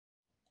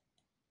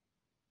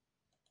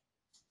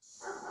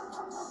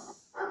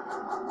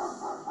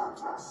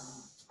Cet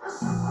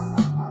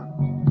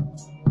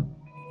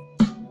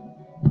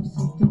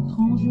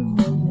étrange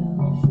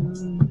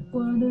voyage, le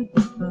point de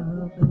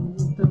départ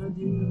est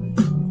indéfini.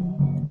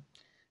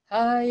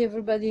 Hi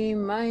everybody,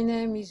 my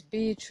name is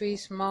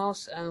Beatrice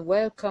Mouse and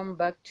welcome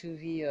back to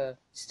the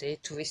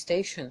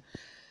station.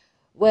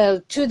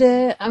 Well,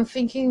 today I'm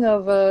thinking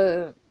of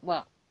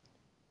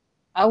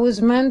I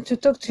was meant to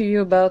talk to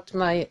you about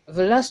the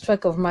last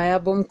track of my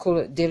album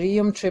called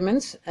Delirium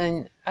Tremens,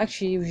 and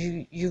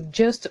actually you've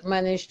just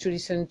managed to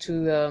listen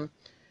to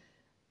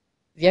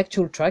the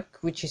actual track,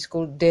 which is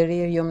called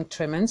Delirium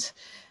Tremens.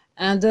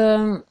 And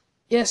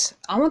yes,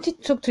 I wanted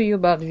to talk to you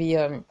about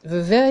the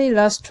very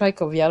last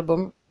track of the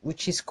album,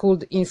 which is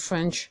called in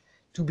French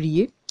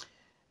T'oublier.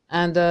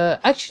 And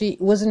actually,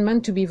 it wasn't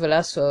meant to be the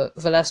last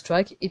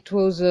track. It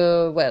was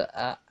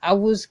I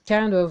was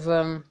kind of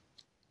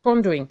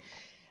pondering.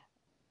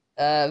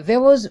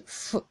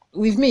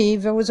 With me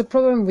there was a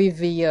problem with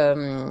the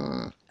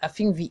I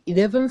think the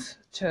 11th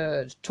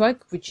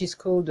track, which is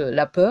called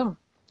La Peur,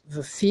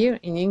 the fear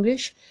in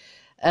English,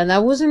 and I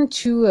wasn't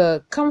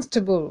too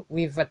comfortable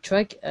with that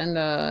track, and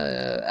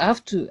I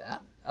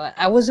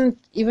wasn't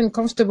even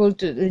comfortable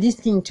to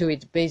listening to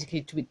it,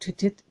 basically, to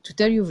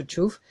tell you the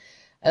truth.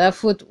 And I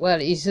thought,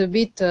 well, it's a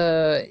bit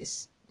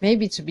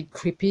maybe it's a bit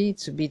creepy,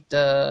 it's a bit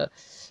and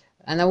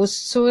I was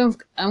so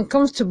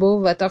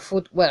uncomfortable that I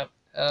thought, well,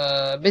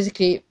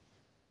 basically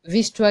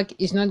this track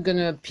is not going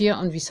to appear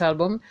on this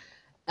album,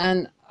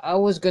 and I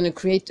was going to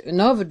create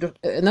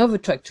another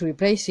track to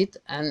replace it,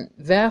 and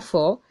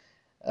therefore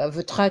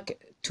the track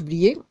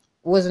T'oublier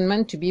wasn't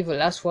meant to be the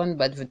last one,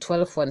 but the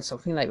 12th one,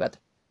 something like that.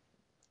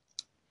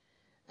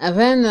 And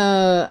then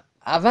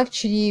I've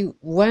actually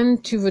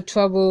went to the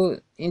trouble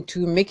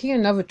into making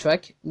another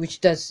track, which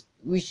is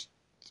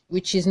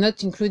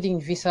not including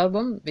this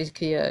album.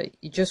 Basically,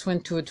 it just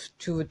went to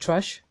the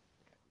trash,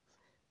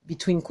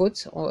 between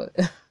quotes, or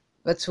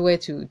that's a way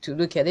to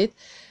look at it.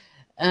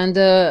 And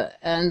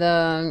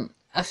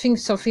I think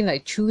something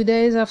like 2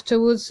 days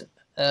afterwards,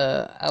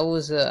 I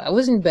was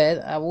in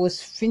bed. I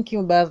was thinking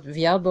about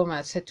the album.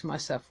 I said to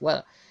myself,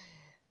 well,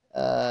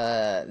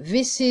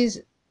 this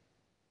is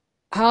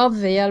how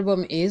the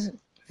album is.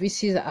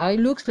 This is how it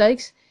looks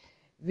like.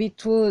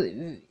 It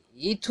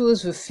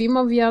was the theme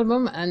of the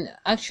album, and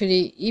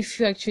actually, if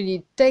you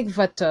actually take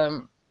that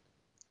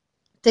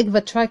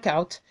track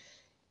out,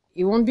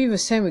 it won't be the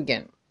same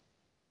again.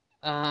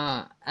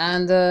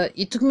 And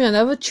it took me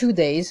another 2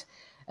 days,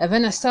 and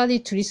then I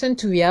started to listen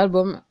to the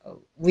album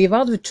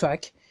without the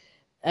track,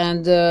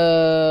 and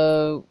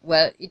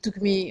well, it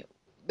took me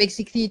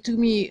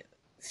a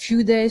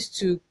few days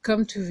to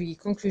come to the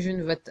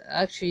conclusion that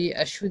actually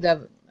I should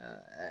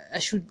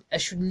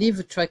leave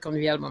the track on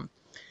the album.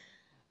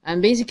 And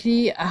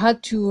basically I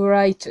had to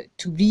write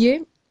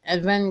T'oublier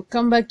and then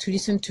come back to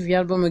listen to the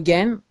album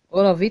again,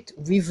 all of it,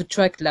 with the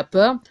track La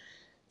Peur,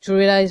 to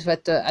realize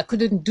that I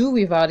couldn't do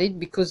without it,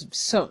 because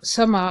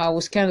somehow I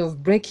was kind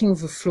of breaking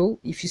the flow,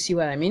 if you see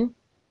what I mean.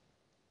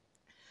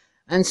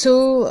 And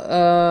so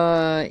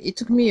it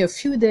took me a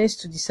few days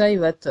to decide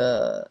that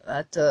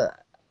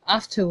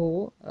after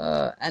all,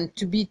 and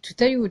to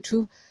tell you the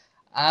truth,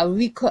 I've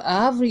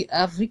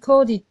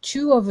recorded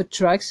 2 of the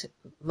tracks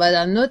that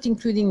are not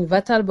including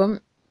that album,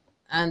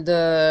 and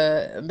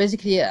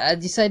basically I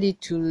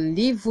decided to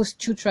leave those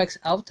 2 tracks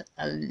out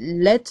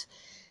and let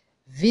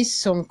this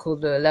song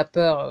called La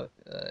Peur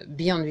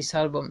be on this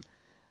album.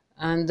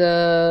 And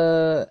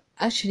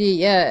actually,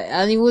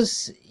 yeah, and it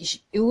was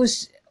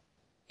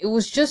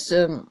just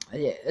a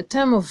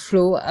time of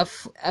flow. I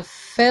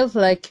felt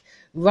like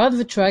without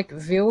the track,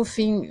 the whole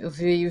thing,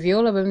 the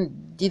whole album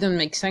didn't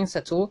make sense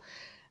at all.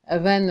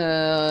 And then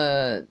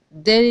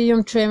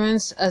Delirium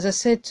Tremens, as I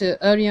said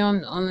earlier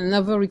on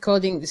another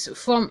recording,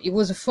 it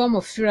was a form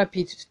of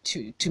therapy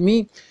to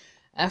me.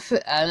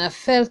 And I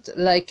felt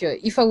like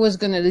if I was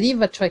gonna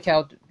leave a track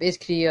out,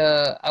 basically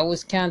I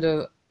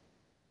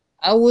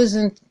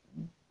wasn't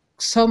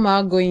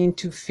somehow going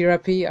into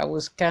therapy. I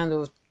was kind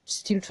of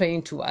still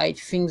trying to hide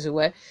things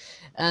away,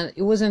 and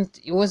it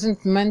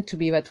wasn't meant to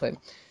be that way.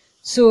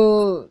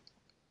 So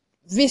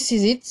this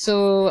is it.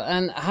 So,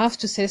 and I have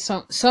to say,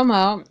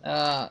 somehow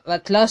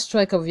that last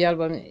track of the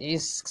album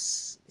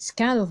is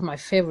kind of my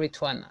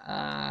favorite one.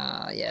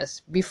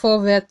 Yes,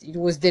 before that it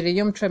was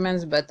Delirium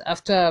Tremens, but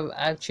after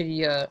I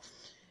actually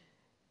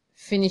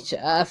finished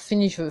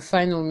the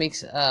final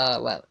mix,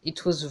 well,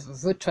 it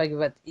was the track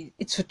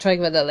it's the track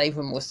that I like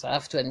the most, I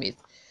have to admit.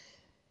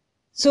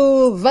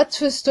 So that's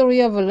the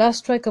story of the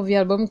last track of the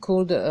album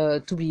called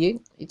T'oublier.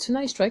 It's a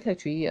nice track,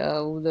 actually.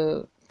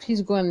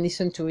 Please go and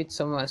listen to it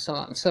somewhere.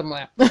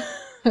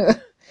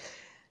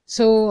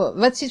 So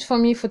that's it for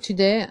me for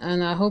today,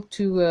 and I hope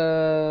to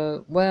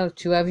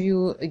to have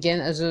you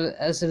again as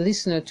a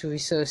listener to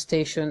this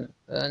station.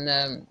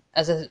 And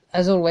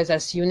as always, I'll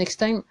see you next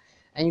time,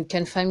 and you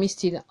can find me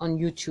still on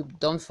YouTube.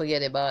 Don't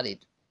forget about it,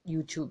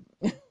 YouTube.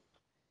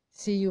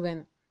 See you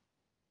then.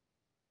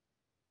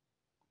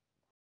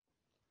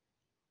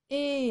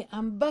 Hey,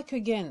 I'm back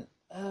again.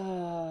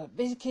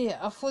 basically,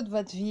 I thought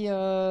that the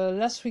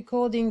last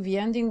recording, the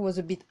ending was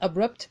a bit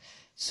abrupt.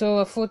 So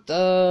I thought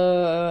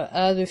I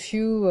had a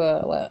few.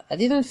 Well, I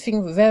didn't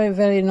think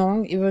very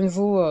long, even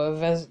though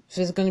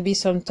there's going to be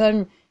some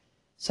time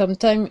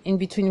in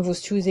between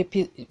those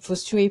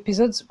those two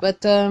episodes.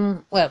 But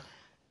well,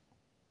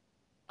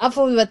 I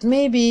thought that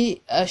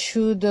maybe I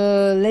should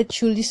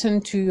let you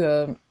listen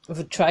to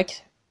the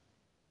track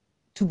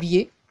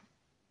 "T'oublier,"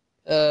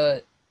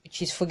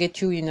 which is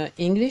 "Forget You" in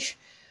English,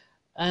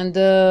 and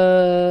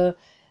yeah,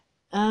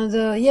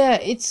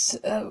 it's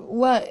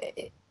well,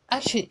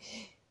 actually,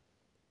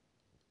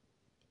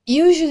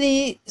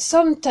 usually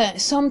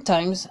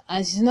sometimes,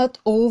 as not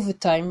all the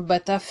time,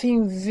 but I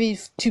think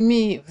to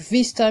me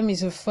this time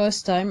is the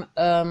first time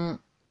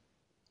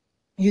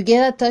you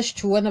get attached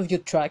to one of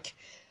your track.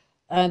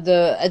 And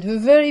at the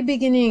very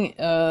beginning,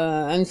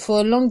 and for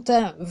a long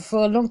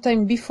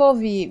time before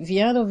the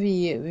end of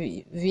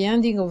the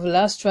ending of the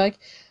last track,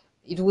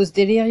 it was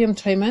Delirium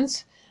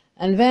Tremens.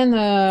 And then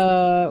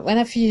when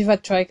I finished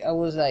that track, I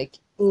was like,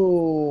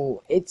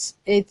 oh, it's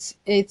that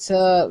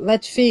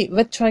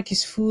track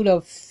is full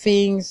of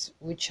things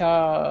which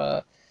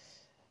are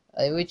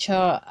I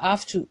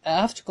have to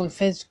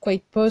confess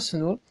quite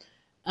personal,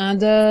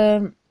 and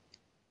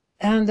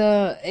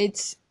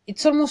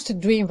it's almost a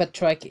dream, that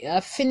track. I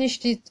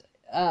finished it.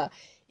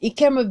 It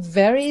came up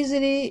very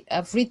easily.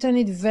 I've written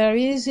it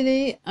very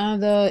easily,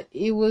 and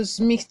it was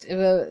mixed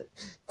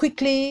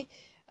quickly,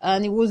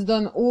 and it was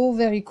done all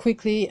very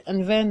quickly.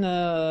 And then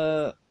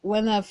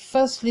when I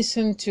first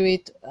listened to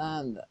it,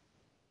 and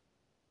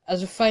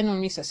as a final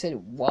mix, I said,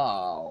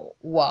 "Wow,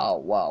 wow,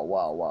 wow,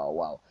 wow, wow,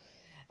 wow!"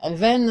 And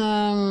then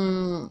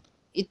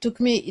it took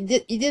me. It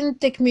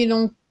didn't take me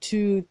long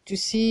to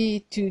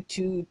see,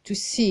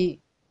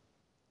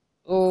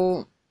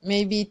 or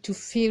maybe to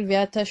feel the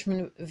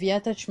attachment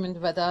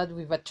that I had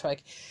with that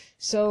track.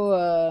 So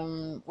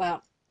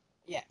well,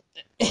 yeah,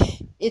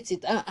 it's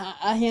it.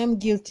 I am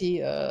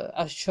guilty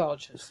as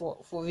charged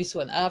for this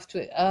one. I have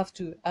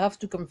to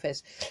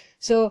confess.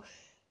 So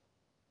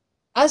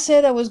I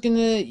said I was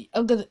gonna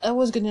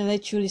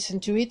let you listen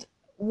to it.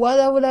 What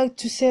I would like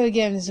to say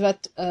again is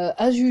that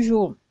as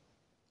usual,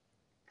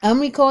 I'm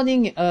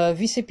recording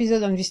this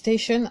episode on this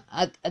station.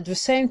 At the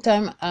same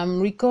time, I'm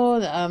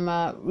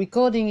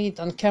recording it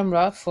on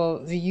camera for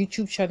the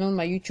YouTube channel,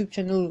 my YouTube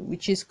channel,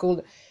 which is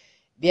called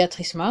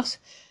Beatrice Mars.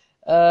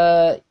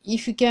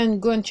 If you can,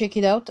 go and check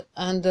it out,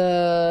 and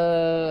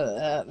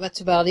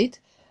that's about it.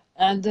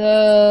 And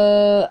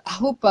I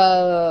hope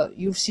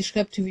you'll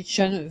subscribe to this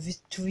channel.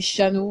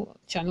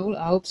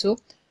 I hope so,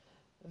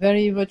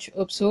 very much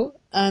hope so.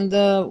 And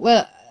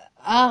well,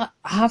 I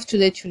have to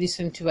let you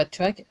listen to that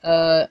track,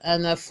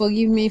 and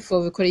forgive me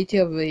for the quality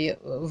of the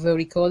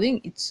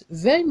recording. It's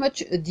very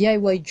much a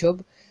DIY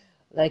job,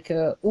 like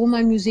all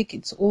my music.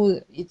 It's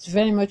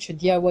very much a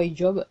DIY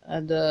job,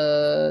 and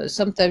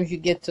sometimes you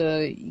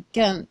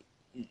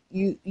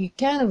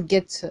kind of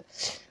get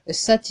a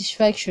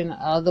satisfaction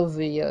out of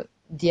the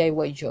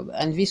DIY job,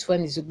 and this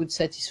one is a good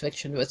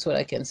satisfaction. That's what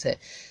I can say.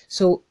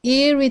 So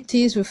here it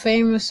is, the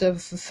famous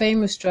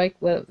track.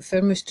 Well,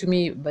 famous to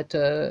me, but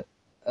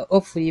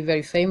hopefully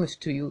very famous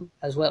to you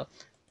as well.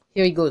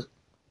 Here it goes.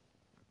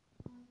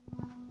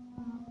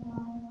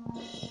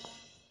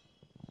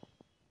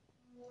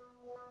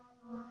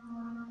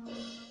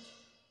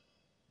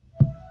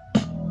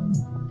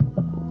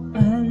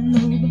 À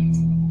l'aube,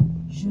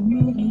 je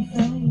me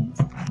réveille,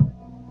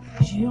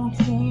 j'ai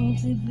encore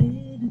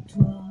rêvé de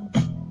toi.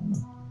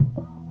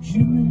 Je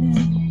me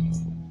lève,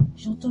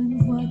 j'entends une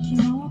voix qui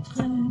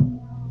m'entraîne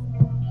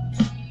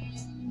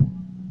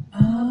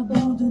à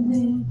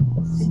abandonner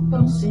ces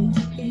pensées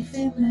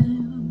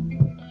éphémères.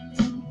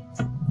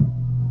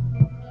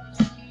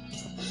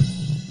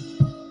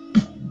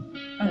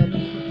 Alors,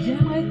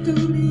 j'aimerais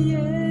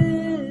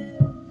t'oublier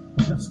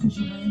lorsque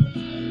j'irai,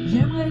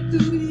 j'aimerais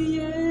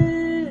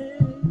t'oublier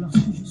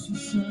lorsque je suis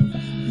seul,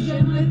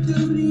 j'aimerais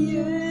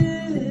t'oublier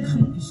le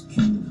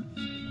crépuscule,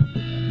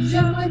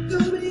 j'aimerais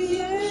t'oublier.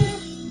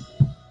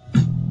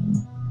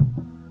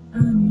 À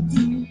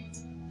midi,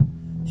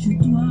 je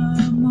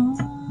dois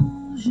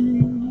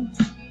manger,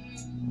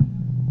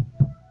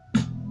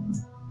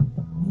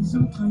 mes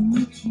entrailles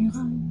me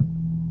tiraillent,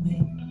 mais